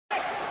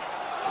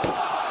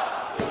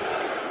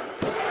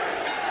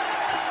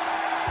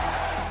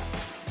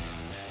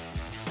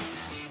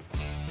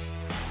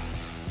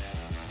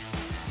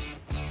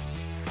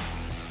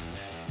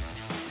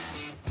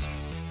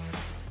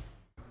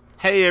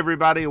Hey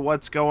everybody,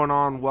 what's going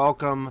on?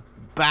 Welcome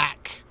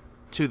back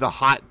to the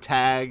Hot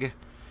Tag.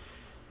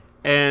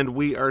 And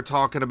we are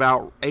talking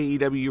about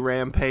AEW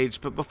Rampage.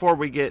 But before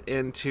we get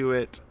into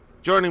it,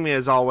 joining me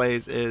as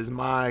always is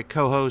my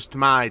co-host,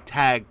 my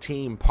tag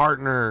team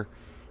partner,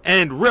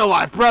 and real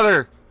life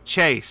brother,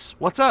 Chase.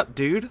 What's up,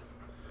 dude?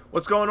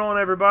 What's going on,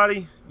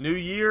 everybody? New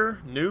year,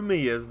 new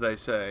me, as they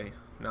say.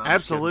 No,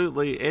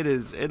 Absolutely. It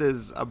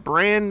is a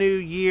brand new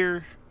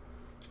year,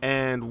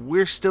 and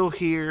we're still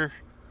here.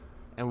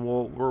 And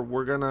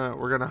we're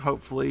gonna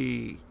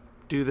hopefully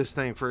do this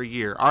thing for a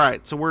year. All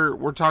right, so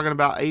we're talking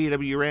about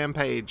AEW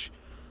Rampage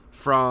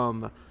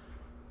from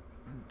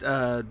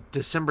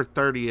December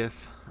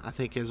 30th, I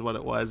think is what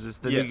it was. It's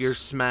the New Year's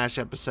Smash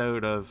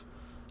episode of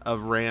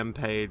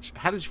Rampage.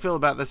 How did you feel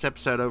about this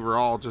episode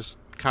overall? Just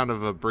kind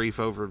of a brief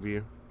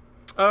overview.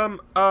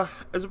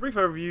 As a brief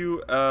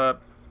overview,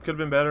 could have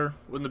been better.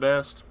 Wasn't the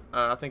best.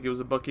 I think it was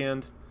a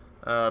bookend,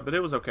 but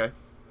it was okay.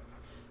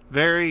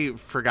 Very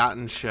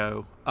forgotten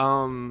show.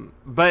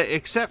 But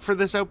except for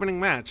this opening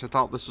match, I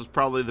thought this was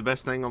probably the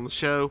best thing on the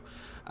show.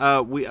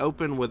 We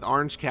opened with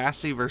Orange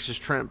Cassidy versus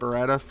Trent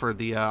Beretta for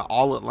the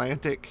All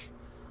Atlantic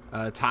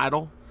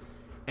title.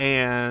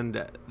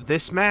 And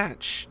this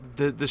match,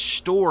 the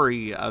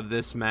story of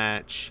this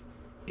match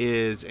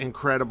is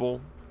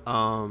incredible.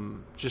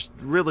 Just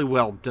really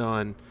well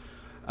done.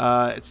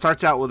 It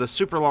starts out with a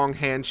super long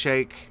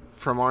handshake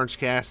from Orange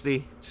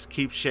Cassidy. Just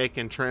keeps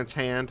shaking Trent's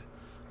hand.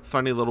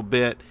 Funny little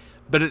bit,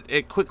 but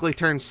it quickly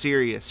turns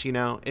serious.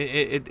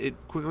 It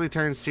quickly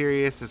turns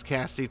serious as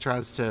Cassidy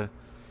tries to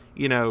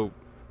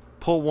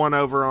pull one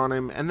over on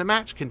him, and the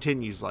match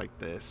continues like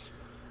this.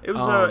 It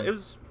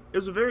was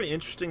a very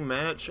interesting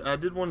match. I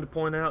did want to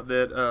point out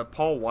that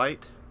Paul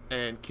White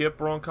and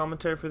Kip were on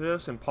commentary for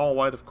this, and Paul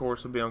White, of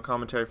course, will be on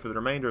commentary for the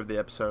remainder of the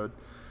episode.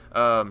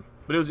 But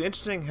it was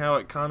interesting how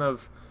it kind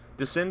of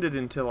descended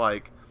into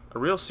like a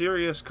real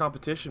serious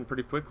competition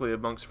pretty quickly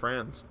amongst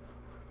friends.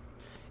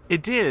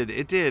 It did,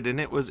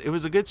 and it was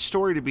a good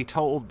story to be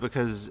told,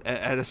 because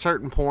at a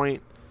certain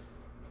point,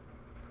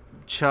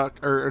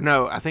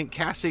 I think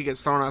Cassidy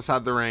gets thrown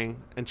outside the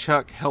ring, and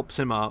Chuck helps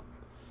him up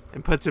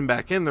and puts him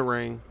back in the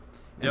ring,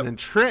 and then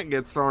Trent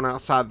gets thrown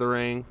outside the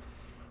ring,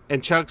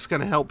 and Chuck's going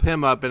to help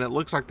him up, and it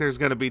looks like there's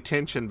going to be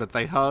tension, but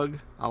they hug.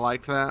 I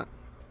like that.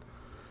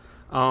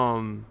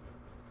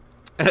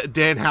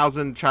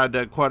 Danhausen tried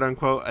to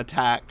quote-unquote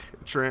attack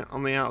Trent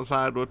on the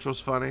outside, which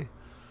was funny.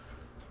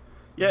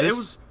 Yeah,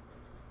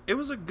 It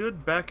was a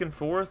good back and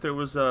forth. It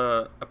was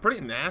a pretty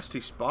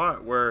nasty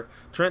spot where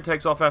Trent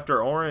takes off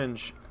after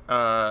Orange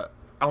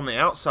on the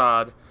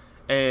outside,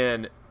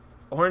 and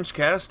Orange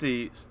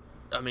Cassidy,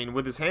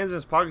 with his hands in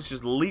his pockets,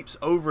 just leaps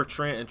over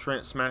Trent, and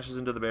Trent smashes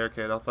into the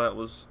barricade. I thought it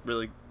was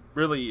really,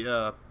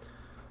 that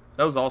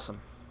was awesome.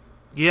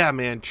 Yeah,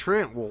 man,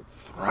 Trent will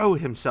throw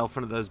himself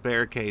into those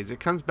barricades. It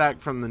comes back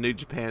from the New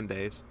Japan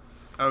days.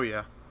 Oh,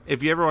 yeah.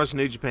 If you ever watch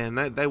New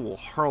Japan, they will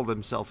hurl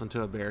themselves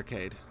into a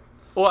barricade.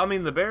 Well,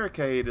 the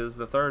barricade is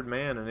the third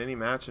man in any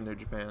match in New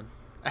Japan.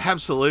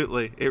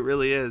 Absolutely. It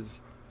really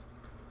is.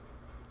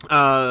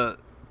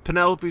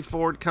 Penelope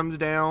Ford comes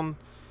down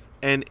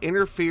and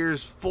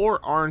interferes for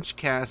Orange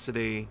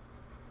Cassidy,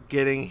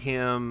 getting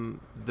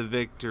him the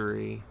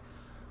victory.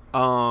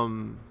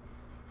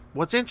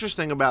 What's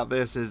interesting about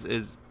this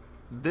is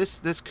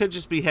this could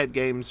just be head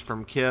games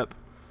from Kip,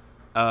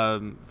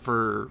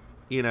 for,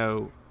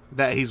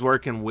 that he's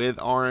working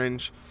with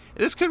Orange.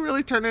 This could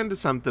really turn into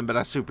something, but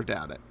I super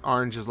doubt it.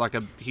 Orange is like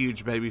a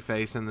huge baby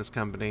face in this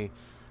company.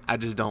 I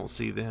just don't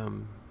see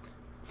them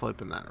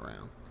flipping that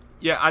around.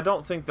 Yeah, I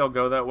don't think they'll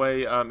go that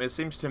way. It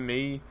seems to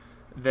me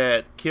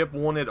that Kip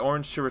wanted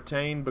Orange to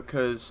retain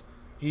because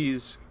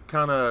he's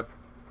kind of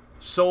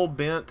soul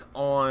bent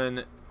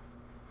on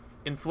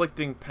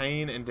inflicting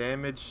pain and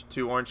damage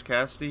to Orange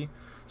Cassidy.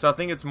 So I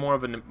think it's more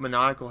of a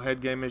maniacal head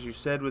game, as you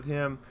said, with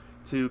him,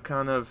 to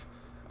kind of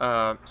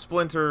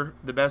splinter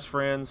the best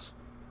friends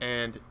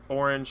and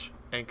Orange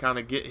and kind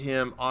of get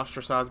him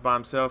ostracized by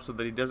himself so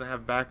that he doesn't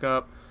have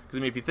backup.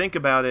 Because, if you think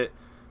about it,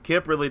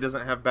 Kip really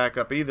doesn't have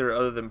backup either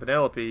other than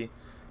Penelope.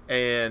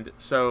 And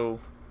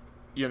so,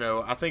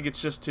 I think it's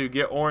just to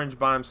get Orange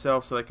by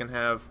himself so they can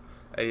have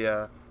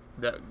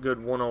that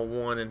good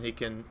one-on-one and he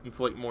can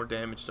inflict more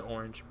damage to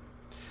Orange.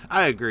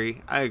 I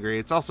agree.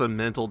 It's also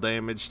mental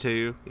damage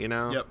too,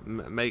 Yep.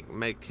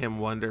 Make him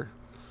wonder.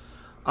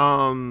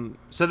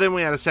 So then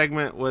we had a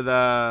segment with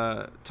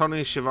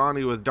Tony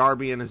Schiavone with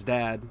Darby and his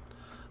dad.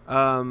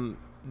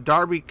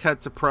 Darby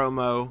cuts a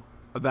promo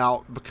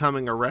about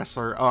becoming a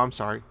wrestler. Oh, I'm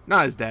sorry.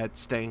 Not his dad,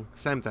 Sting.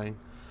 Same thing.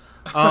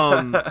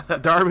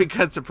 Darby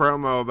cuts a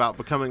promo about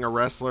becoming a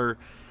wrestler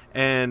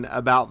and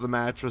about the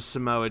match with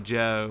Samoa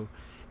Joe.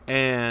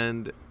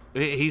 And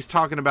he's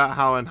talking about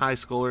how in high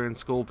school or in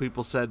school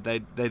people said they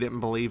didn't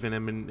believe in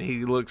him, and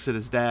he looks at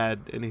his dad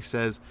and he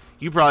says,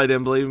 "You probably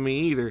didn't believe in me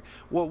either."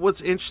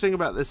 What's interesting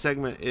about this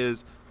segment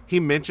is he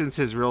mentions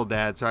his real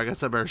dad, so I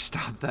guess I better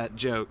stop that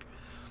joke.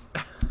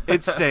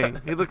 It's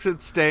Sting. He looks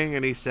at Sting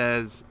and he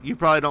says, "You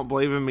probably don't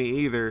believe in me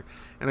either."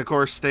 And of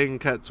course Sting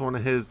cuts one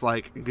of his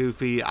like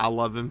goofy "I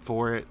love him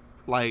for it"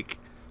 like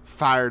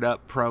fired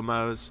up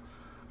promos.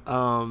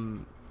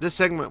 This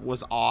segment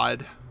was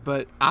odd,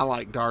 but I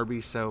like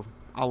Darby, so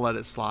I'll let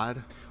it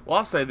slide. Well,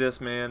 I'll say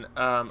this, man.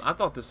 I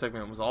thought this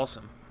segment was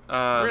awesome.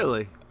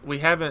 Really? We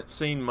haven't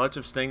seen much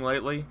of Sting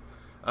lately,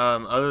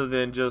 other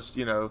than just,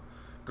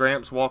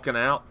 Gramps walking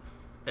out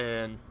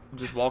and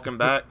just walking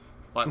back,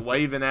 like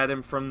waving at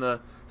him from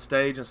the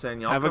stage and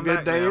saying, "Y'all have come a good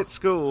back day now." at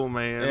school,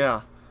 man.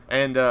 Yeah.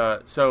 And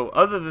so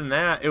other than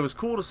that, it was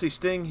cool to see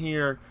Sting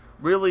here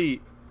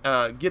really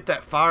get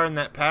that fire and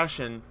that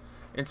passion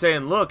and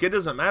saying, look, it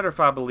doesn't matter if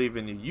I believe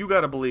in you. You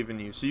got to believe in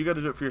you. So you got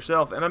to do it for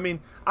yourself. And I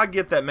mean, I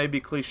get that may be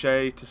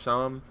cliche to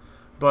some,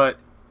 but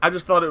I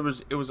just thought it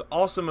was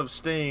awesome of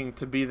Sting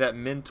to be that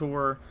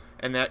mentor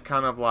and that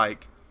kind of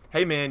like,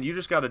 hey, man, you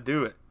just got to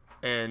do it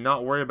and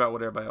not worry about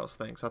what everybody else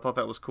thinks. I thought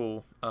that was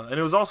cool. And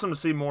it was awesome to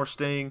see more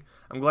Sting.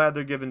 I'm glad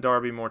they're giving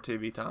Darby more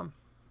TV time.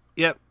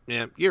 Yep.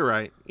 You're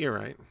right.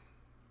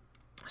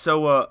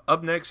 So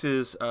up next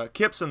is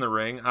Kip's in the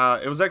ring.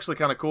 It was actually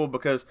kind of cool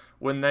because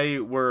when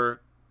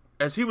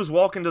as he was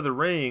walking to the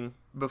ring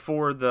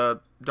before the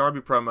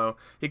Darby promo,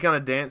 he kind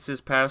of dances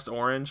past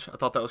Orange. I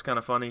thought that was kind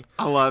of funny.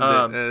 I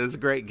loved it. It was a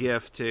great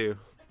gift, too.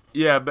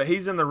 Yeah, but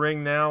he's in the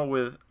ring now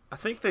with, I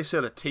think they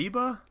said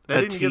Atiba. They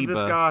didn't give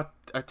this guy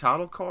a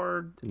title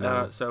card,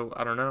 no. So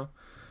I don't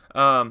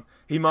know.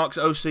 He mocks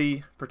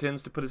OC,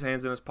 pretends to put his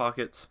hands in his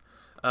pockets,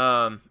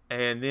 and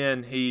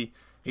then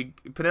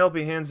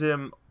Penelope hands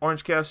him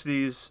Orange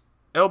Cassidy's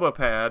elbow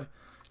pad.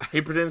 He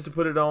pretends to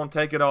put it on,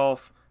 take it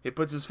off. He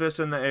puts his fist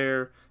in the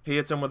air. He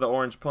hits him with the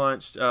orange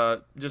punch.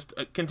 Just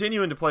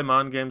continuing to play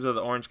mind games with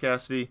the Orange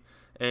Cassidy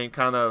and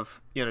kind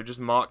of, just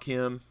mock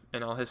him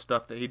and all his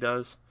stuff that he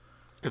does.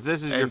 If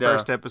this is your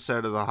first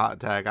episode of the Hot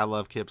Tag, I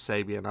love Kip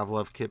Sabian. I've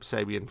loved Kip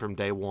Sabian from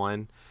day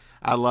one.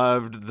 I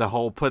loved the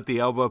whole put the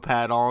elbow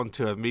pad on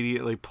to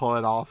immediately pull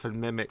it off and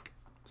mimic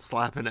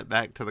slapping it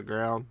back to the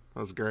ground.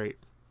 That was great.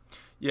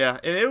 Yeah,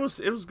 and it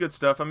was good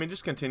stuff. I mean,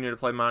 just continue to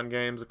play mind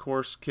games. Of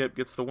course, Kip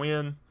gets the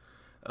win,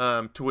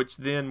 to which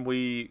then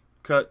we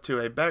cut to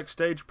a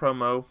backstage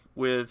promo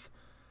with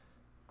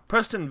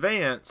Preston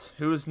Vance,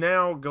 who is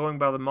now going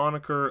by the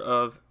moniker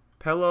of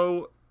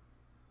Pelagroso.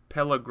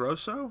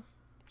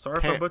 Sorry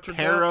if I butchered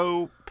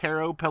that.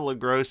 Pero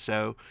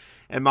Pelagroso.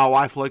 And my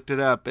wife looked it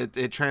up.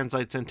 It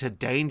translates into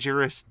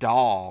dangerous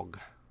dog.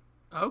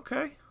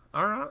 Okay.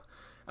 All right.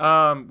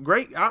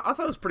 Great. I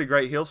thought it was pretty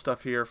great heel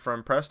stuff here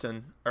from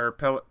Preston or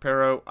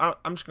Pero.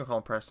 I'm just gonna call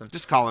him Preston.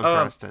 Just call him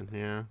Preston.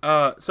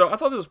 Yeah. So I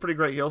thought this was pretty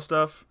great heel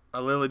stuff. I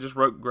literally just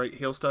wrote great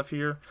heel stuff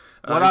here.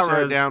 What I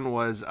wrote down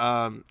was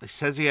he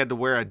says he had to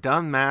wear a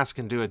dumb mask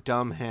and do a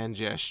dumb hand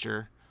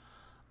gesture,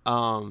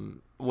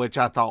 which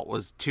I thought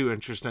was two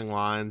interesting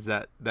lines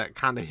that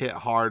kind of hit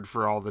hard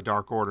for all the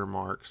Dark Order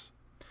marks.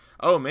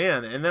 Oh,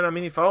 man. And then,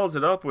 he follows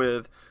it up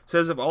with,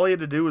 says if all he had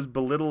to do was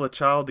belittle a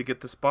child to get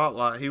the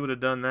spotlight, he would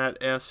have done that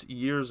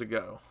years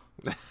ago.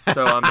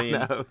 So,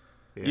 I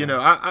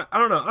I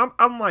don't know.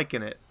 I'm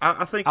liking it.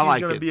 I think he's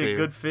going to be a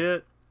good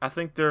fit. I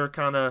think they're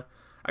kind of,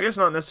 I guess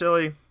not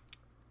necessarily,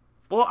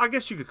 well, I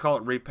guess you could call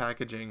it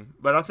repackaging,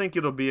 but I think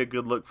it'll be a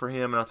good look for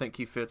him, and I think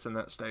he fits in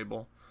that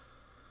stable.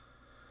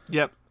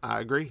 Yep,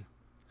 I agree.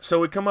 So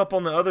we come up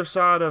on the other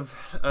side of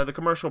the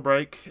commercial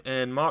break,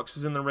 and Mox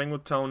is in the ring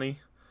with Tony.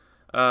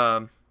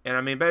 And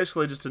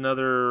basically just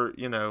another,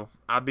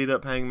 I beat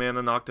up Hangman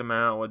and knocked him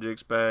out. What'd you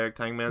expect?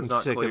 Hangman's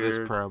not cleared. I'm sick of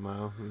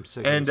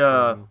this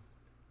promo.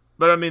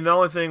 But the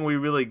only thing we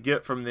really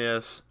get from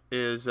this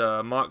is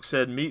Mox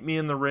said, meet me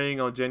in the ring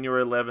on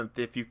January 11th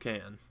if you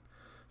can.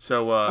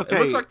 So It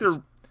looks like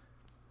they're...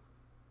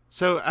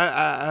 So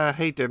I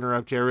hate to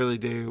interrupt you. I really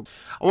do.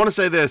 I want to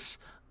say this.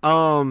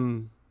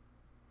 The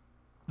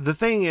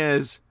thing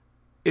is,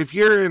 if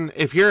you're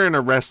in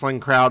a wrestling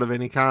crowd of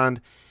any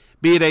kind,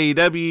 be it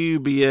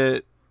AEW, be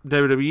it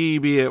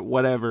WWE, be it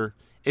whatever,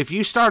 if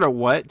you start a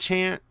what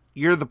chant,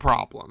 you're the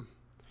problem.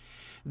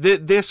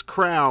 This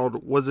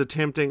crowd was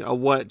attempting a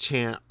what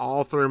chant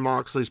all through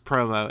Moxley's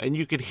promo, and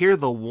you could hear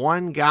the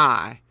one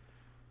guy,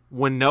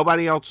 when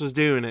nobody else was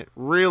doing it,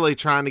 really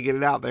trying to get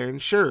it out there.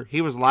 And sure,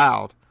 he was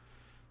loud.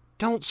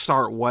 Don't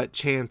start what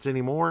chants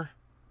anymore.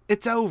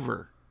 It's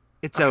over.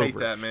 I hate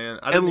that, man.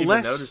 I didn't even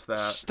notice that.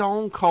 Unless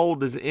Stone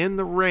Cold is in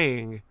the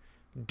ring,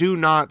 do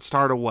not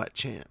start a what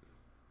chant.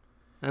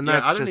 And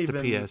that's just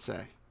a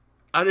PSA.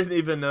 I didn't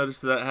even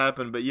notice that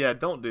happened, but yeah,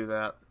 don't do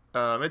that.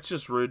 It's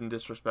just rude and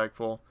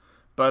disrespectful.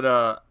 But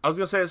I was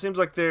going to say, it seems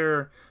like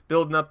they're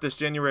building up this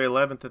January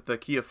 11th at the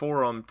Kia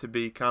Forum to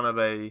be kind of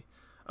a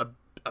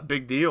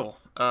big deal.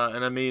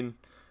 And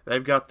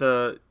they've got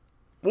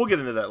we'll get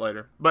into that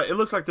later. But it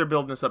looks like they're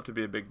building this up to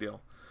be a big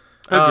deal.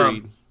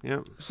 Agreed.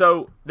 Yep.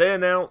 So they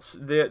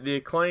announced that the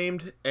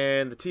Acclaimed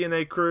and the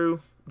TNA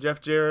crew,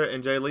 Jeff Jarrett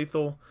and Jay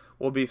Lethal,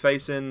 will be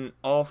facing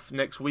off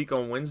next week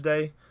on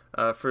Wednesday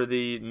for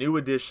the new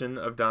edition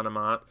of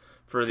Dynamite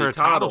for the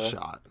title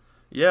shot.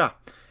 Yeah.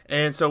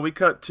 And so we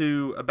cut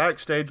to a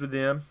backstage with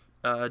them.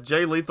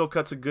 Jay Lethal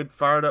cuts a good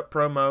fired up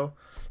promo.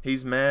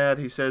 He's mad.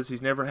 He says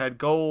he's never had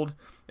gold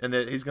and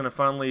that he's going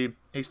to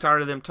he's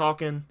tired of them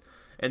talking.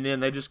 and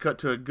then they just cut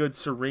to a good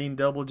serene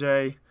Double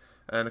J,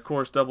 and of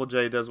course Double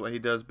J does what he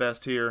does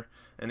best here,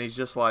 and he's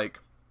just like,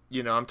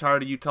 I'm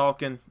tired of you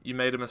talking. You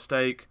made a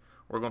mistake.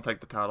 We're gonna take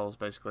the titles,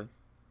 basically.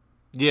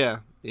 Yeah,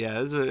 it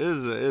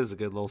is a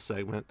good little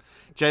segment.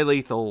 Jay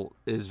Lethal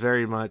is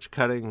very much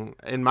cutting,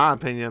 in my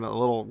opinion, a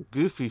little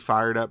goofy,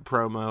 fired up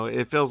promo.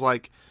 It feels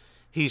like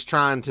he's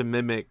trying to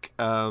mimic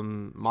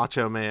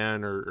Macho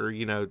Man or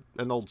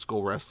an old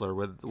school wrestler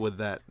with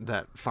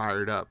that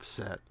fired up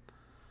set.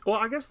 Well,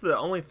 I guess the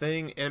only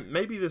thing, and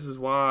maybe this is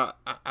why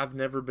I've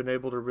never been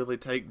able to really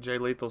take Jay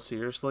Lethal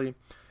seriously,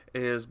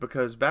 is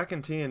because back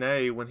in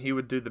TNA when he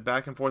would do the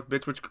back and forth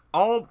bits, which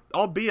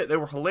albeit they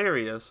were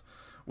hilarious,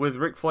 with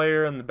Ric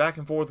Flair and the back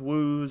and forth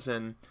woos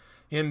and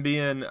him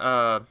being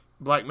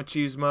Black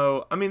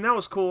Machismo. I mean, that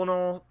was cool and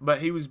all, but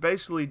he was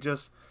basically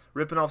just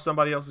ripping off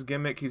somebody else's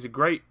gimmick. He's a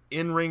great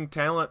in-ring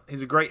talent.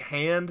 He's a great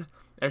hand,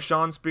 as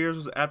Sean Spears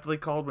was aptly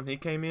called when he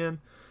came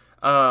in.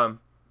 But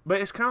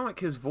it's kind of like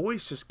his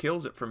voice just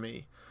kills it for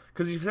me,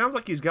 because he sounds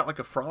like he's got like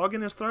a frog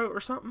in his throat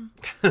or something.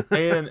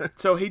 And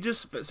so he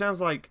just sounds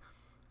like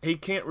he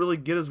can't really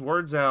get his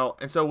words out.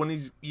 And so when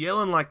he's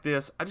yelling like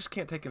this, I just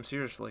can't take him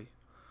seriously.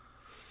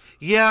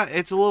 Yeah,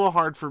 it's a little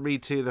hard for me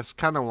too. That's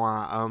kind of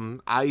why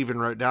I even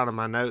wrote down in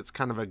my notes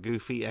kind of a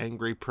goofy,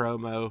 angry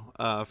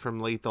promo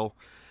from Lethal.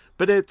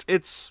 But it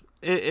is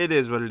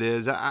what it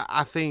is.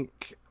 I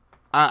think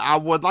I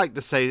would like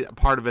to say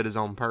part of it is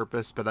on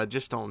purpose, but I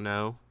just don't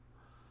know.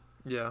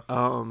 Yeah.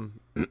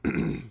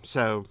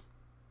 So,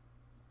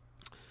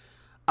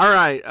 all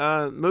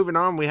right. Moving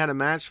on, we had a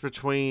match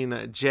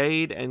between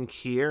Jade and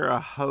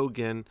Kiera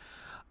Hogan.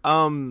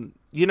 I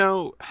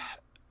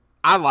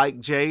like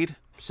Jade.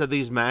 So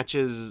these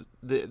matches,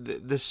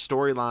 this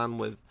storyline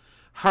with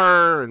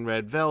her and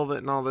Red Velvet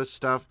and all this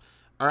stuff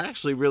are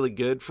actually really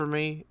good for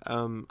me.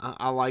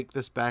 I like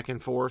this back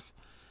and forth.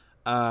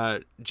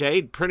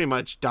 Jade pretty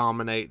much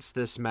dominates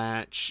this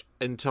match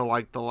until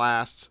like the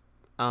last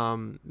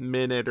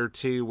minute or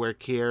two where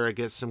Kiera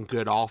gets some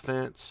good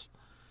offense.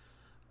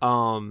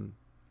 Red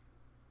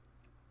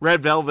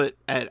Velvet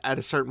at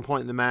a certain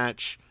point in the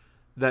match,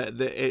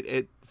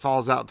 it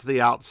falls out to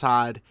the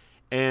outside,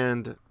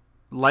 and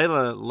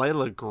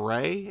Layla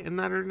Gray, isn't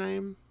that her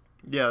name?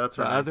 Yeah, that's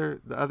right.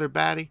 The other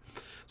baddie.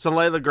 So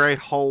Layla Gray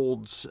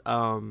holds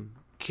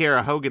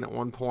Kiera Hogan at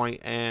one point,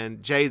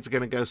 and Jade's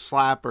gonna go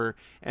slap her,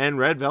 and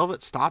Red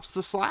Velvet stops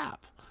the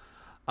slap.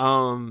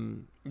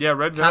 Yeah,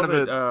 Red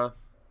Velvet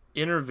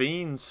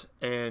intervenes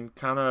and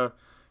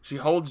she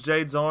holds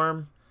Jade's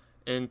arm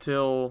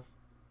until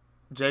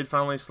Jade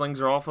finally slings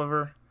her off of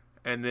her,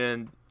 and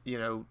then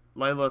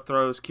Layla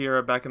throws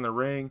Kiera back in the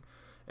ring,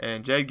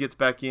 and Jade gets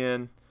back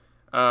in.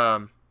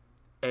 It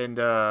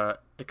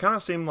kind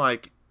of seemed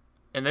like,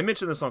 and they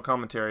mentioned this on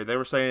commentary, they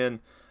were saying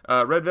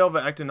Red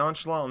Velvet acted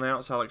nonchalant on the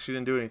outside, like she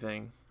didn't do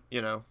anything,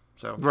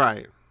 so.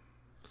 Right.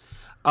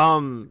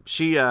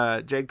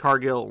 Jade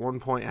Cargill at one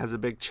point has a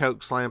big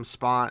choke slam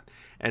spot,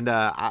 and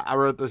I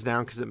wrote this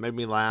down because it made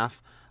me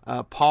laugh.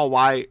 Paul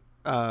White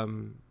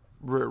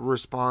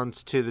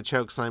responds to the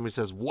choke slam. He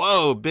says,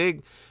 "Whoa,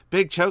 big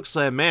choke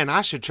slam, man! I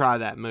should try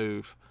that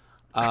move."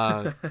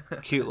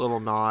 Cute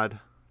little nod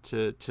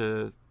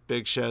to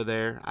Big Show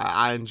there.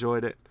 I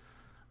enjoyed it.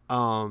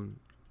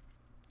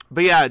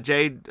 But yeah,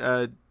 Jade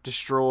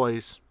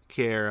destroys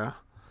Kiera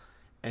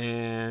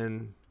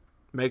and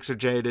makes her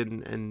jaded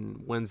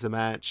and wins the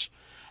match.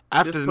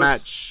 After the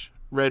match,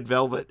 Red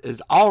Velvet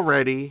is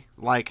already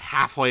like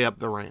halfway up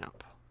the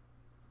ramp.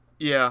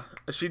 Yeah,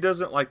 she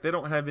doesn't they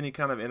don't have any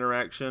kind of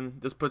interaction.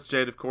 This puts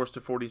Jade, of course,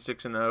 to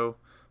 46-0,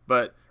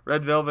 but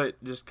Red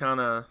Velvet just kind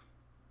of,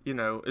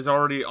 is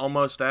already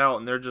almost out,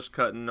 and they're just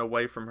cutting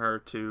away from her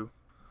to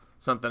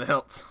something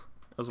else.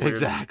 That was weird.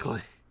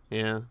 Exactly.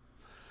 Yeah.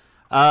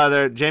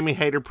 The Jamie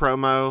Hayter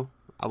promo.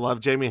 I love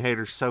Jamie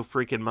Hayter so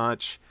freaking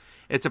much.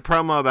 It's a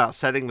promo about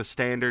setting the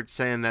standard,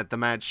 saying that the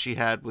match she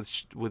had with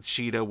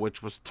Shida,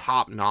 which was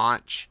top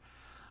notch,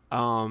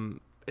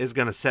 is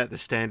going to set the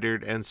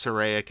standard, and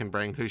Saraya can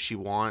bring who she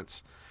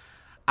wants.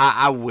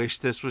 I wish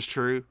this was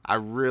true. I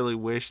really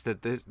wish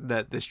that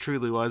this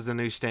truly was the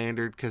new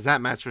standard, because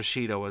that match with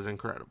Shida was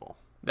incredible.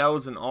 That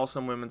was an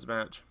awesome women's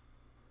match.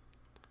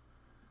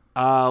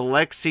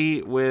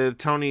 Lexi with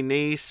Tony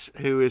Nese,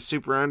 who is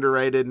super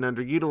underrated and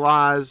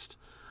underutilized.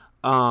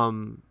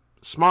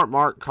 Smart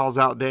Mark calls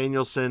out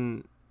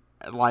Danielson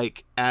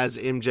as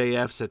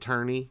MJF's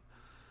attorney,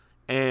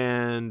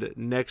 and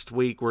next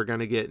week we're going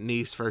to get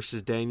Nese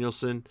versus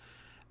Danielson.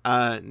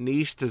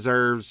 Nese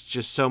deserves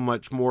just so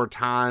much more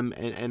time,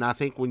 and I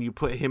think when you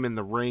put him in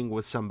the ring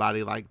with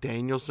somebody like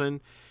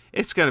Danielson,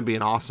 it's going to be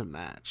an awesome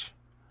match.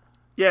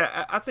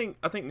 Yeah, I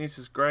think Nese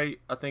is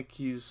great. I think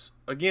he's,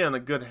 again, a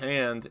good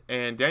hand,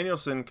 and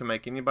Danielson can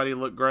make anybody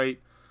look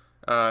great.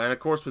 And of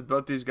course, with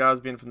both these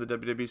guys being from the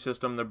WWE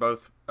system, they're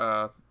both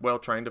well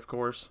trained, of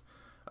course.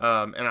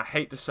 And I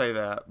hate to say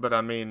that, but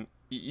I mean,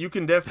 you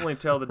can definitely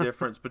tell the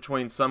difference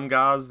between some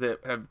guys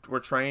that were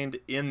trained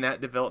in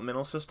that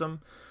developmental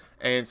system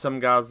and some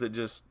guys that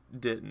just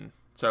didn't.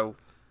 So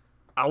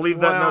I'll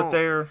leave that note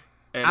there.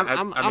 And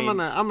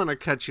I'm gonna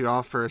cut you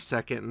off for a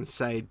second and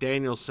say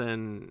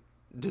Danielson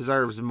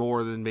deserves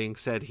more than being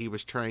said he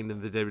was trained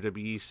in the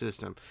WWE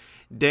system.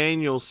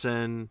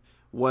 Danielson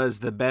was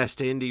the best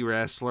indie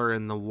wrestler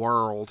in the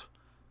world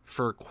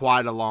for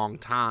quite a long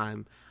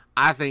time.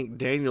 I think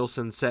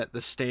Danielson set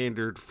the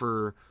standard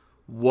for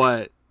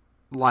what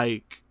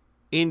like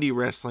indie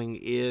wrestling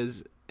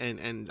is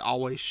and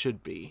always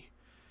should be.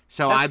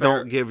 So That's I fair.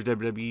 don't give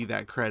WWE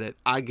that credit.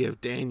 I give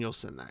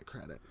Danielson that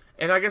credit.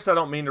 And I guess I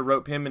don't mean to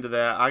rope him into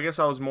that. I guess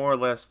I was more or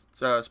less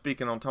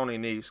speaking on Tony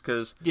Nese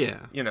because,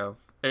 Yeah. you know.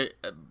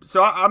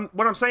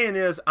 What I'm saying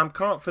is I'm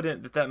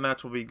confident that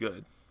match will be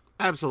good.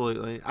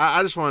 Absolutely.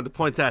 I just wanted to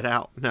point that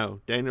out. No,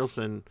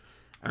 Danielson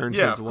earned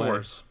his way. Yeah, of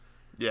course.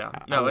 Yeah.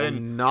 I will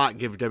not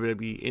give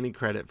WWE any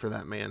credit for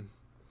that man.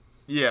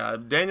 Yeah,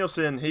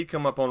 Danielson, he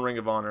come up on Ring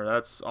of Honor.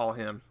 That's all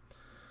him.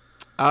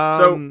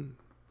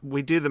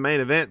 We do the main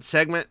event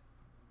segment,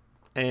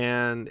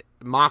 and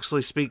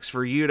Moxley speaks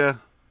for Yuta.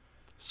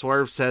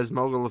 Swerve says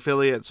Mogul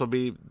affiliates will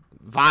be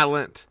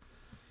violent.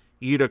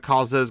 Yuta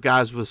calls those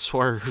guys with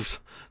swerves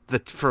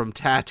from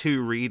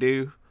Tattoo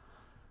Redo.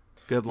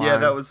 Good line. Yeah,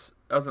 that was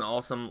an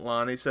awesome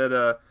line. He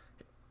said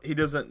he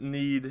doesn't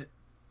need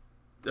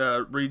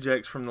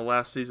rejects from the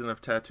last season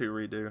of Tattoo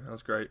Redo. That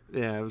was great.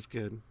 Yeah, it was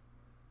good.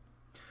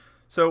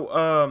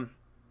 So,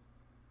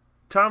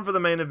 time for the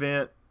main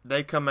event.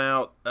 They come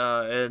out,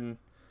 and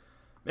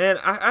man,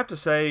 I have to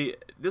say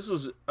this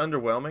was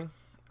underwhelming.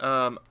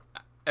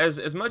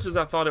 As much as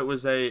I thought it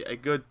was a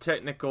good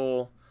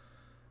technical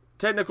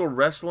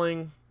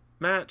wrestling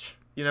match,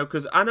 you know,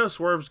 because I know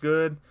Swerve's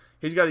good.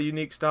 He's got a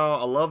unique style.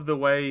 I love the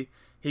way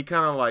he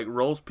kind of like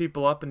rolls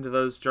people up into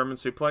those German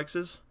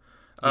suplexes.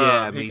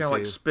 Yeah, he kind of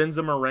like spins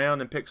them around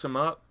and picks them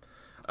up.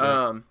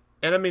 Yeah.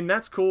 And I mean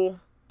that's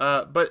cool.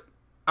 But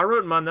I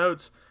wrote in my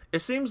notes, it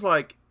seems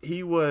like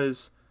he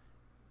was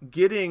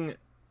getting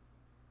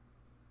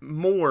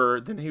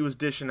more than he was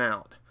dishing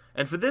out.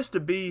 And for this to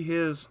be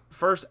his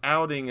first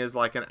outing as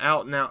like an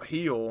out-and-out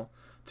heel,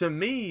 to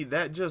me,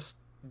 that just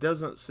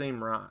doesn't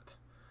seem right.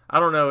 I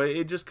don't know.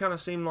 It just kind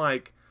of seemed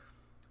like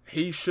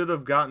he should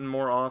have gotten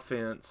more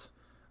offense.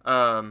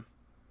 And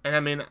I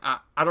mean,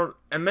 I don't...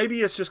 And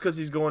maybe it's just because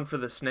he's going for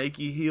the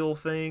snaky heel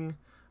thing.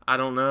 I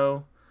don't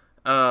know.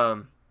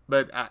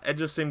 But it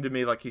just seemed to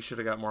me like he should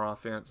have got more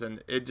offense.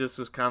 And it just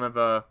was kind of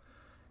a...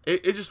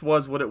 It just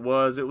was what it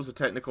was. It was a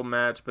technical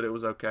match, but it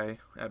was okay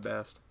at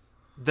best.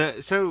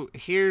 So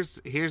here's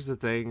the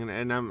thing,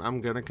 and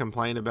I'm gonna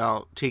complain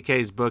about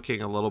TK's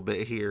booking a little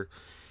bit here.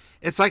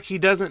 It's like he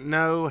doesn't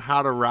know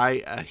how to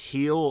write a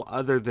heel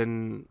other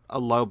than a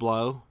low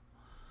blow.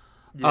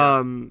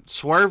 Yeah.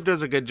 Swerve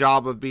does a good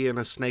job of being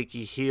a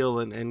snaky heel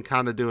and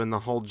kind of doing the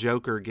whole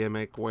Joker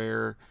gimmick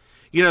where,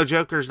 you know,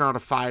 Joker's not a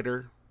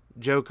fighter.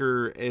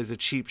 Joker is a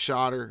cheap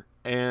shotter,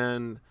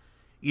 and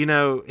you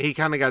know he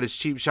kind of got his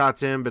cheap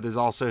shots in, but is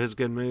also his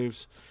good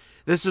moves.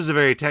 This is a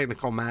very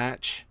technical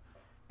match.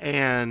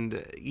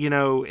 And, you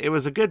know, it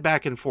was a good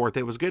back and forth.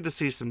 It was good to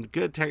see some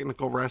good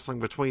technical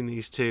wrestling between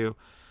these two.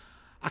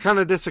 I kind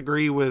of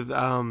disagree with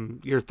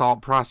your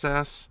thought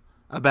process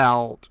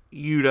about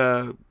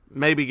Yuta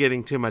maybe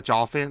getting too much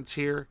offense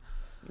here.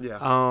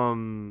 Yeah.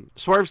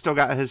 Swerve still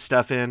got his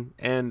stuff in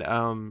and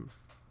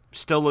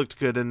still looked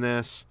good in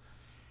this.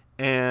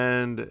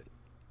 And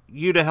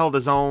Yuta held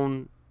his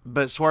own,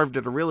 but Swerve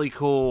did a really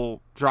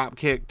cool drop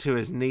kick to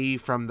his knee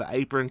from the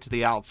apron to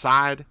the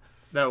outside.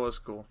 That was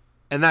cool.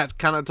 And that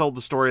kind of told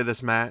the story of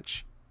this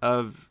match,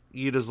 of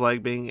Yuta's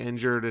leg being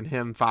injured and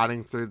him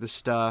fighting through the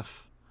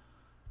stuff.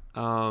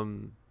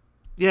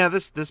 Yeah,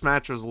 this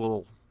match was a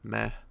little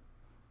meh.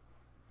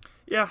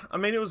 Yeah, I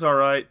mean, it was all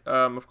right.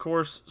 Of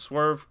course,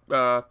 Swerve,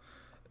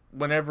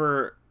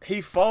 whenever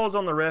he falls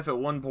on the ref at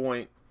one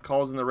point,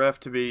 causing the ref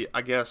to be,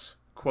 I guess,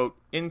 quote,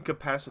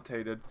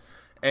 incapacitated.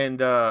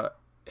 And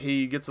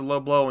he gets a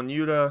low blow on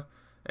Yuta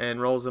and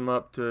rolls him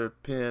up to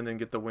pin and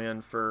get the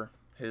win for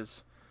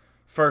his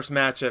first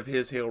match of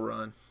his heel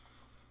run.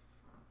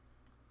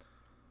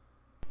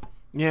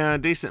 Yeah,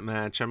 decent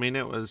match. I mean,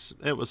 it was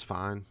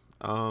fine.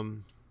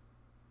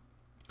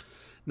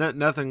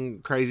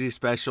 Nothing crazy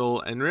special,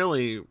 and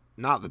really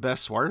not the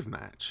best Swerve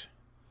match.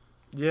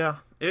 Yeah,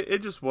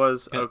 it just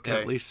was okay.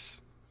 At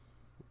least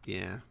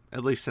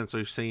since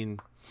we've seen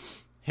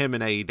him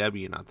in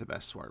AEW, not the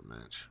best Swerve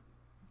match.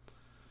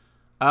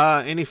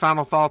 Any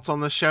final thoughts on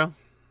this show?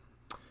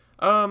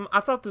 I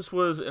thought this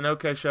was an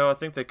okay show. I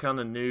think they kind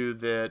of knew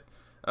that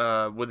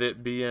with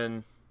it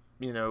being,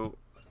 you know,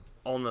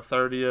 on the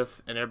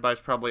 30th, and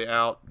everybody's probably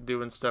out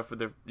doing stuff with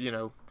their, you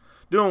know,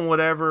 doing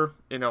whatever,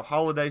 you know,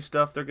 holiday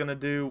stuff they're going to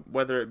do,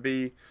 whether it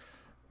be,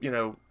 you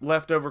know,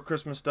 leftover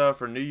Christmas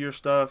stuff or New Year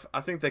stuff.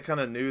 I think they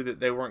kind of knew that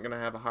they weren't going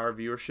to have a higher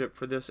viewership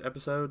for this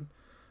episode.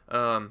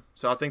 So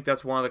I think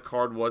that's why the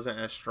card wasn't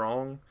as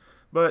strong,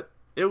 but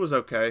it was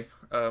okay.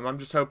 I'm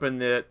just hoping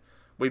that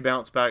we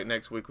bounce back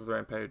next week with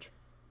Rampage.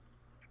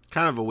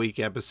 Kind of a weak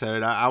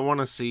episode. I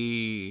want to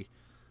see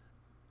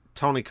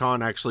Tony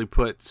Khan actually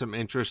put some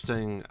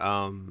interesting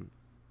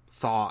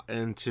thought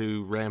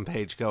into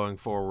Rampage going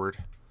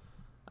forward.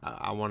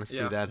 I want to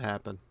see that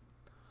happen.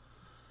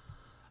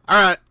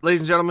 All right,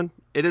 ladies and gentlemen,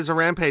 it is a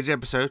Rampage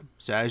episode.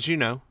 So as you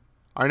know,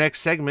 our next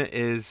segment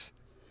is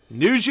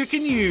news you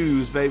can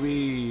use,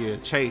 baby.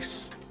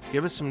 Chase,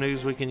 give us some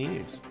news we can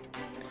use.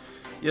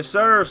 Yes,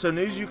 sir. So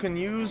news you can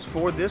use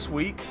for this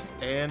week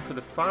and for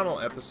the final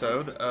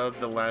episode of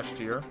the last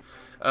year.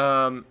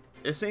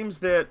 It seems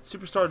that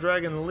Superstar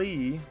Dragon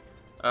Lee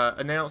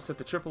announced at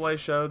the AAA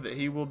show that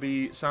he will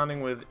be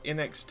signing with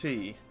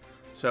NXT.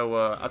 So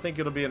I think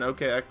it'll be an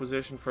okay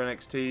acquisition for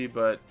NXT,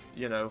 but,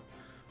 you know,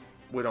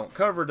 we don't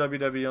cover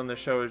WWE on this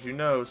show, as you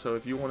know, so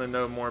if you want to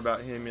know more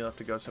about him, you'll have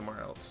to go somewhere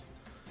else.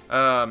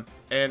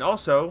 And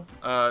also,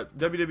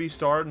 WWE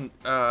star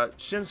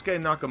Shinsuke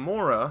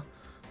Nakamura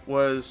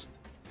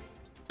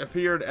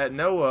appeared at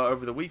Noah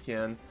over the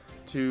weekend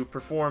to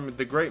perform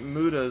the Great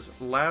Muta's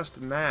last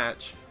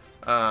match.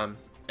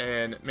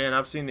 And man,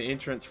 I've seen the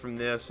entrance from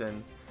this,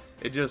 and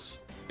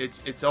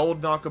it's old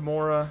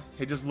Nakamura.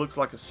 He just looks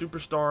like a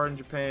superstar in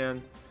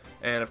Japan,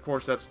 and of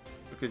course that's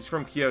because he's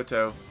from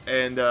Kyoto.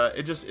 And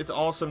it's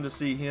awesome to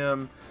see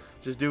him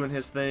just doing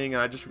his thing.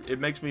 And it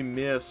makes me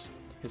miss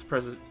his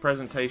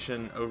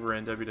presentation over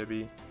in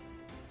WWE.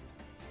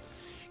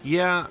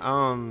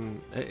 Yeah,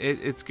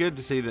 it's good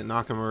to see that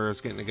Nakamura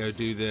is getting to go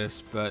do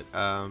this, but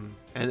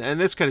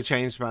and this could have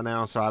changed by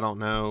now, so I don't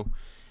know.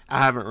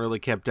 I haven't really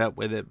kept up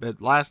with it,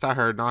 but last I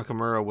heard,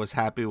 Nakamura was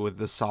happy with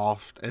the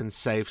soft and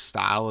safe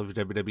style of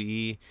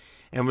WWE,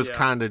 and was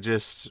kind of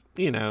just,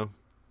 you know,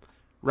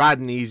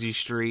 riding easy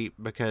street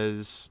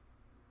because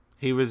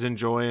he was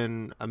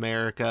enjoying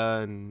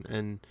America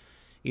and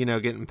you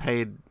know, getting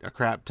paid a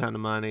crap ton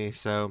of money.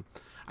 So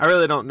I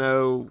really don't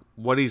know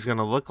what he's going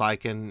to look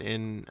like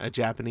in a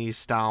Japanese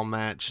style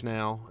match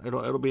now.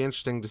 It'll be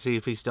interesting to see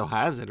if he still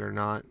has it or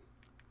not.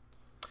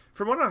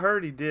 From what I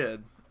heard, he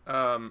did.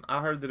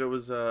 I heard that it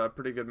was a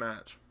pretty good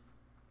match.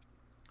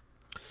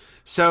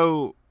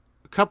 So,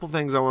 a couple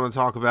things I want to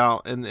talk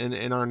about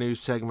in our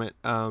news segment,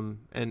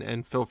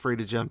 and feel free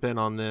to jump in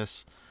on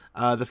this.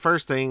 The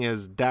first thing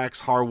is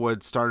Dax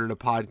Harwood started a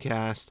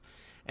podcast,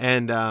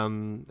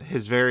 and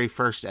his very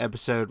first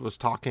episode was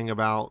talking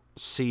about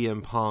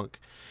CM Punk.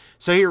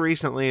 So here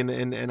recently,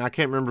 and I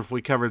can't remember if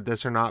we covered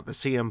this or not, but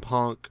CM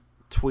Punk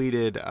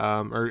tweeted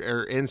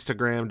or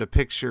Instagrammed a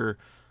picture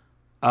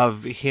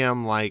of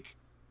him like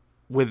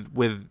with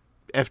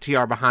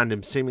FTR behind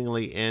him,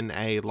 seemingly in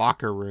a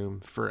locker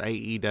room for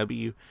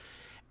AEW.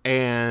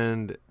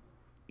 And,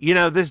 you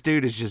know, this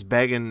dude is just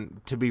begging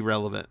to be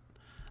relevant.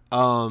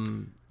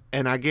 And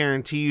I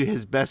guarantee you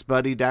his best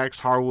buddy,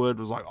 Dax Harwood,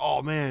 was like,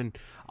 oh, man,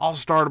 I'll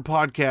start a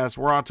podcast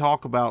where I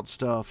talk about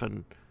stuff,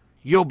 and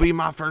you'll be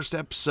my first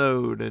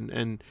episode,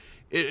 and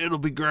it'll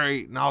be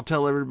great, and I'll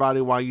tell everybody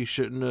why you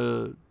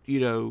shouldn't,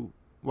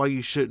 why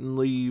you shouldn't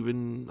leave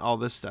and all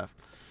this stuff.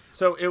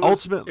 So it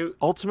was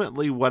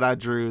ultimately what I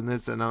drew in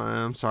this, and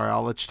I'm sorry,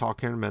 I'll let you talk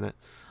here in a minute.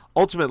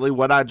 Ultimately,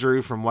 what I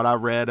drew from what I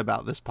read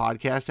about this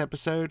podcast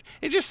episode,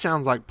 it just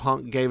sounds like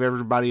Punk gave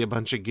everybody a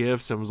bunch of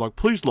gifts and was like,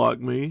 please like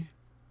me.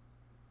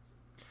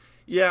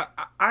 Yeah,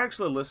 I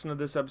actually listened to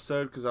this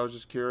episode because I was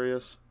just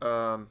curious,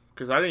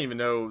 because I didn't even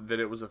know that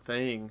it was a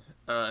thing,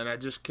 and I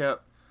just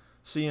kept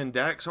seeing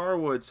Dax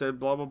Harwood said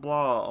blah, blah,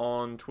 blah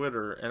on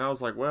Twitter, and I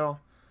was like, well...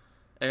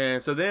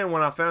 And so then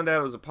when I found out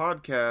it was a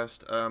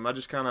podcast, I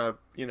just kind of,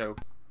 you know,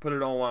 put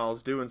it on while I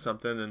was doing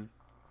something. And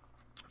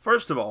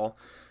first of all,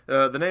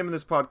 the name of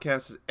this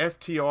podcast is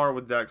FTR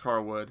with Dax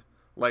Harwood.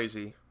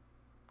 Lazy.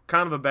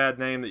 Kind of a bad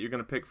name that you're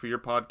going to pick for your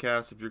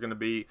podcast if you're going to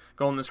be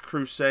going this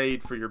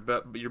crusade for your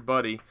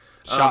buddy.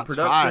 Shots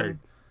fired.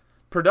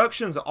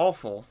 Production's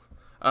awful.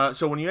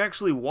 So when you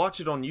actually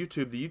watch it on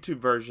YouTube, the YouTube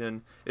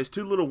version is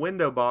two little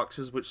window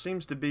boxes, which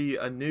seems to be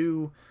a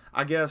new,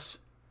 I guess...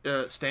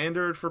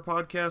 standard for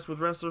podcasts with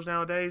wrestlers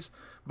nowadays,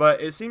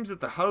 but it seems that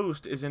the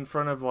host is in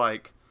front of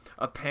like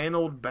a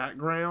paneled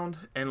background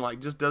and like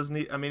just doesn't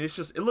need, I mean, it's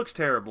just, it looks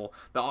terrible.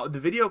 The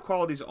video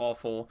quality is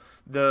awful.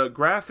 The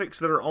graphics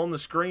that are on the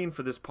screen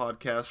for this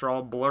podcast are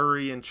all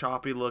blurry and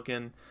choppy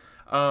looking.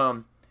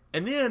 And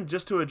then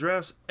just to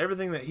address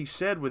everything that he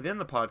said within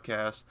the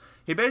podcast,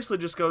 he basically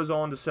just goes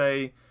on to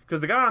say,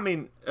 because the guy, I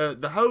mean,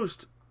 the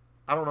host,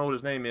 I don't know what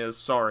his name is,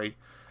 sorry,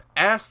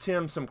 asked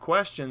him some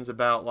questions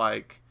about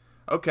like,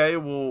 okay,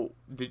 well,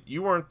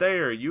 you weren't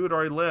there. You had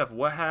already left.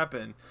 What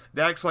happened?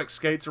 Dax like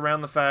skates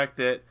around the fact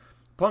that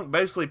Punk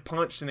basically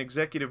punched an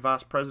executive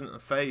vice president in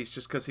the face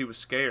just because he was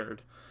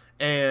scared.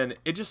 And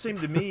it just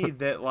seemed to me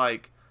that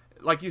like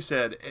you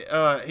said,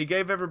 he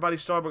gave everybody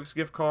Starbucks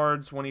gift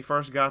cards when he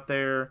first got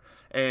there,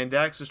 and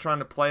Dax is trying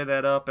to play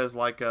that up as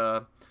like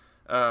a,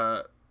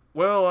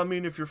 well, I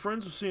mean, if you're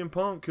friends with CM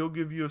Punk, he'll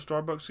give you a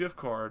Starbucks gift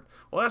card.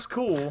 Well, that's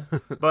cool,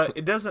 but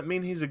it doesn't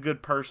mean he's a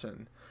good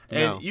person.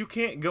 And you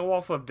can't go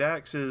off of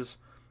Dax's,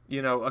 you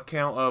know,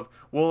 account of,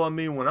 well, I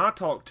mean, when I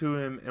talked to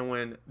him and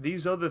when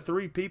these other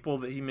three people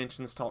that he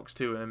mentions talks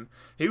to him,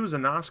 he was a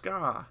nice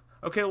guy.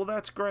 Okay, well,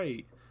 that's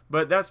great.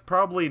 But that's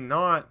probably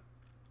not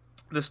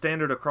the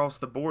standard across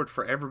the board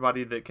for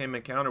everybody that came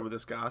encounter with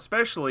this guy,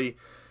 especially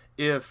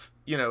if,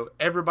 you know,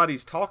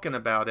 everybody's talking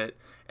about it.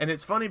 And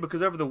it's funny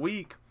because over the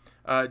week,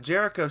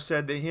 Jericho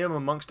said that him,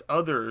 amongst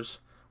others,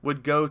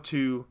 would go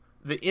to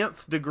the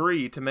nth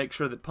degree to make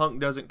sure that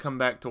Punk doesn't come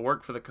back to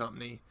work for the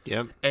company.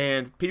 Yep.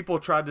 And people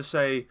tried to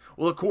say,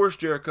 well, of course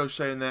Jericho's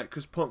saying that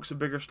because Punk's a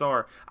bigger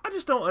star. I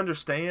just don't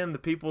understand the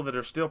people that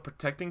are still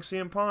protecting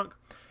CM Punk.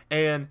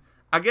 And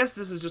I guess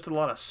this is just a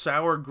lot of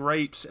sour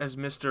grapes, as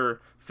Mr.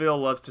 Phil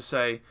loves to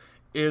say,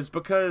 is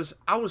because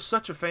I was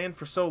such a fan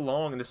for so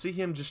long, and to see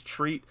him just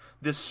treat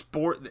this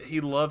sport that he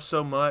loves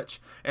so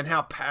much and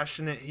how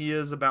passionate he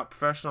is about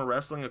professional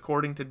wrestling,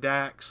 according to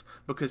Dax,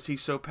 because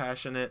he's so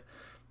passionate.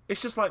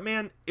 It's just like,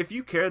 man, if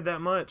you cared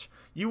that much,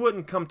 you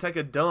wouldn't come take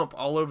a dump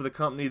all over the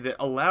company that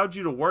allowed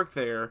you to work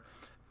there.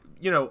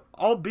 You know,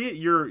 albeit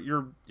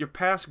your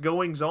past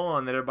goings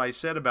on that everybody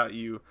said about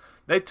you,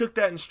 they took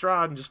that in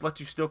stride and just let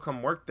you still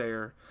come work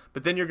there.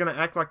 But then you're going to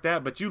act like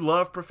that, but you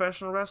love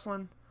professional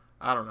wrestling?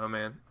 I don't know,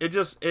 man.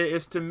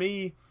 It's to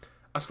me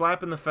a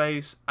slap in the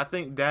face. I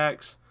think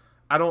Dax,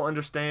 I don't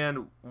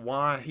understand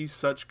why he's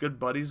such good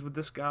buddies with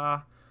this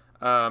guy.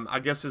 I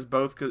guess it's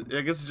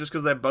just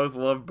because they both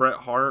love Bret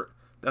Hart.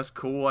 That's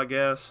cool, I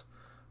guess.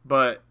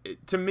 But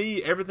to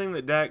me, everything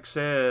that Dax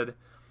said,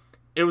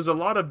 it was a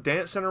lot of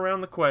dancing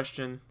around the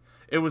question.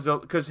 It was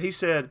because he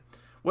said,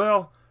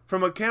 well,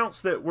 from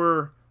accounts that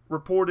were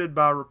reported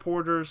by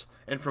reporters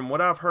and from what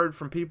I've heard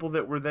from people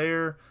that were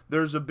there,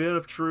 there's a bit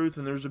of truth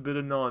and there's a bit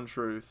of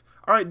non-truth.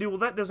 All right, dude, well,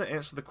 that doesn't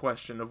answer the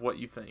question of what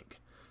you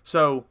think.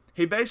 So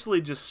he basically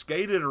just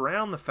skated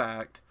around the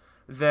fact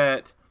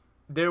that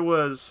there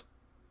was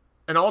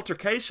an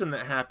altercation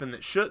that happened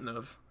that shouldn't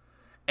have,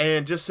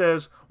 and just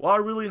says, well, I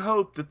really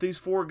hope that these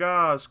 4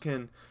 guys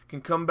can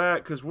come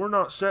back because we're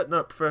not setting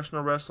up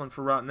professional wrestling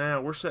for right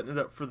now. We're setting it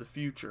up for the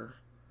future.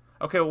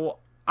 Okay, well,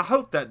 I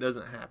hope that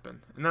doesn't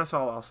happen, and that's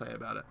all I'll say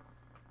about it.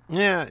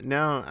 Yeah,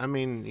 no, I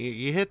mean,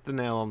 you hit the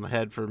nail on the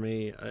head for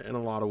me in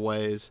a lot of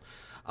ways.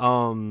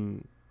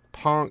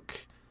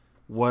 Punk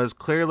was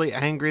clearly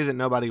angry that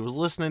nobody was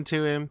listening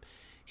to him.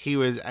 He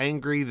was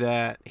angry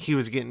that he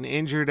was getting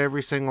injured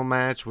every single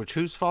match, which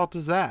whose fault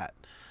is that?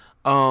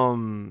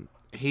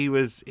 He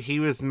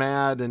was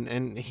mad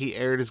and he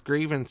aired his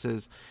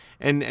grievances.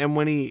 And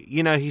when he,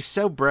 you know, he's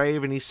so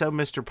brave and he's so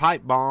Mr.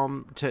 Pipe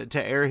Bomb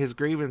to air his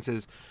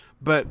grievances,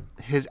 but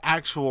his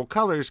actual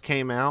colors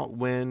came out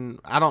when,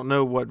 I don't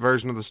know what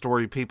version of the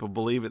story people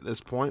believe at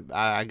this point.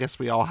 I guess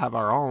we all have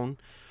our own.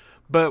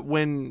 But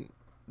when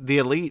the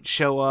Elite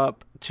show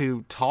up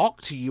to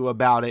talk to you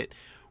about it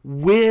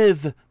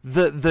with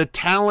the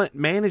talent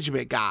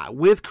management guy,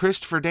 with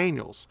Christopher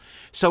Daniels.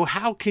 So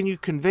how can you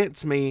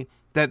convince me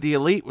that the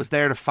Elite was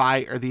there to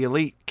fight, or the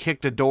Elite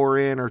kicked a door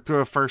in or threw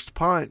a first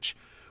punch,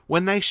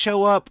 when they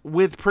show up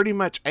with pretty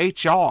much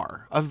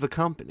HR of the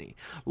company?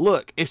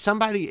 Look, if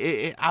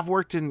somebody, I've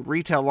worked in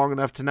retail long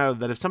enough to know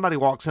that if somebody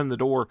walks in the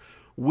door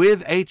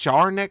with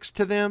HR next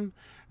to them,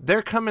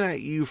 they're coming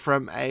at you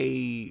from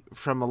a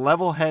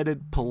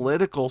level-headed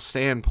political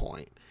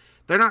standpoint.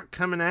 They're not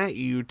coming at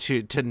you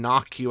to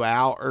knock you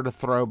out or to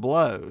throw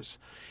blows.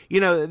 You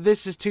know,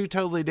 this is 2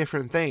 totally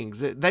different things.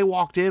 They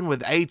walked in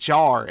with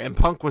HR, and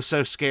Punk was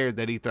so scared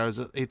that he throws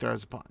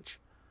a punch.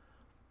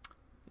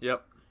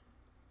 Yep.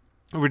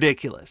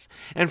 Ridiculous.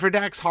 And for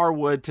Dax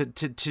Harwood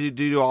to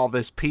do all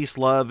this peace,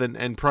 love,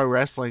 and pro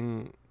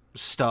wrestling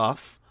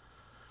stuff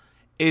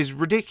is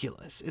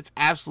ridiculous. It's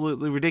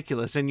absolutely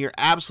ridiculous. And you're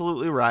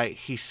absolutely right.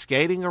 He's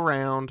skating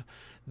around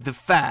the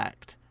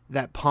fact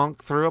that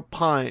Punk threw a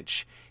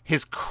punch.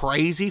 His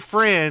crazy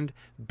friend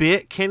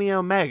bit Kenny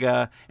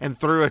Omega and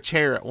threw a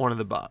chair at one of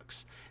the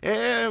Bucks.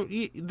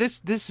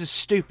 This is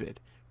stupid.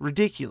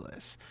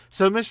 Ridiculous.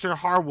 So, Mr.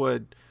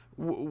 Harwood,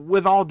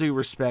 with all due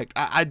respect,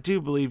 I do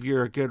believe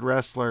you're a good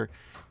wrestler.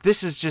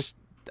 This is just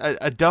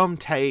a dumb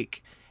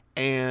take,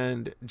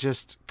 and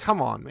just,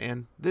 come on,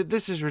 man.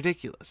 This is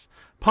ridiculous.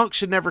 Punk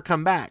should never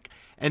come back.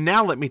 And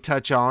now let me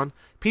touch on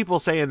people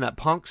saying that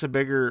Punk's a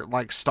bigger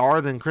star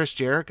than Chris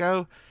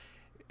Jericho.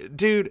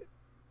 Dude,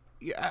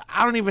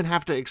 I don't even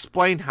have to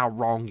explain how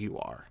wrong you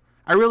are.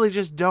 I really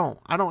just don't.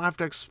 I don't have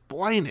to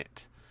explain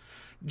it.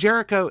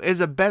 Jericho is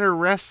a better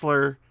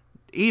wrestler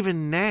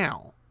even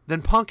now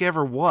than Punk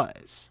ever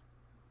was.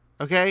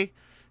 Okay?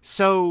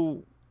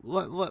 So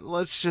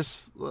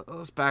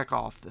let's back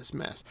off this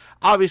mess.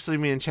 Obviously,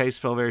 me and Chase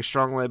feel very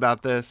strongly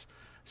about this,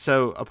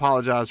 so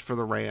apologize for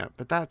the rant.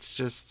 But that's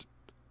just,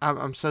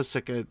 I'm so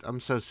sick of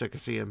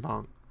CM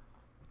Punk.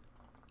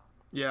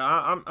 Yeah,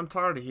 I'm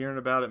tired of hearing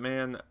about it,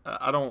 man.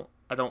 I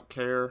don't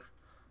care.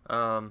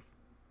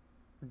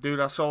 Dude,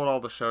 I sold all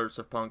the shirts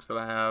of Punks that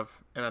I have,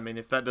 and I mean,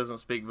 if that doesn't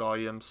speak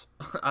volumes,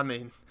 I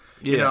mean,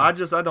 yeah. You know,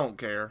 I don't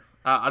care.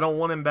 I don't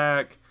want him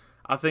back.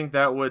 I think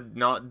that would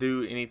not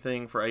do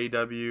anything for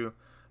AEW.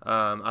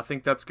 I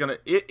think that's gonna,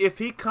 if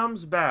he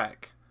comes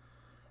back,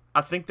 I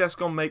think that's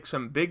gonna make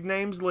some big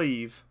names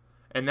leave,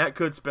 and that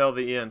could spell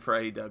the end for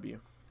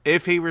AEW.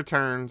 If he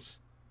returns,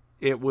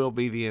 it will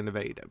be the end of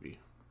AEW.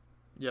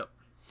 Yep.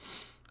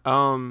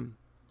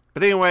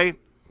 But anyway,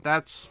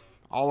 that's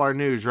all our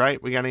news,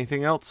 right? We got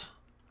anything else?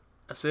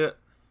 That's it.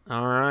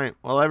 All right.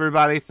 Well,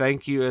 everybody,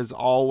 thank you as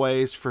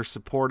always for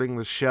supporting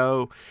the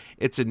show.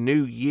 It's a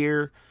new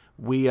year.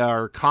 We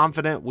are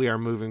confident. We are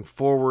moving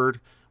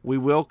forward. We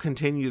will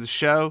continue the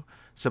show,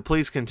 so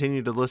please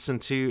continue to listen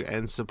to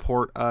and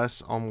support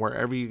us on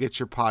wherever you get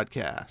your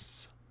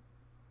podcasts.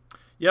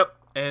 Yep,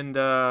 and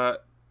I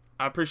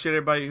appreciate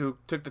everybody who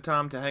took the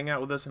time to hang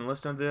out with us and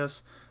listen to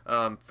this.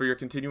 For your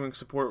continuing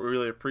support, we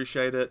really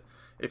appreciate it.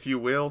 If you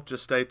will,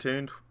 just stay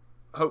tuned.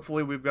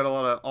 Hopefully, we've got a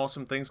lot of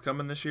awesome things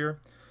coming this year.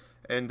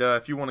 And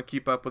if you want to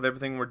keep up with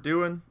everything we're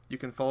doing, you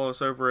can follow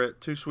us over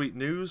at Too Sweet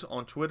News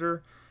on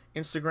Twitter,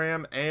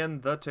 Instagram,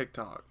 and the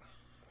TikTok.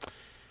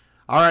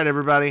 All right,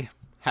 everybody.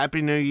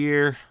 Happy New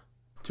Year.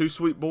 Two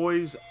Sweet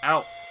Boys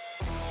out.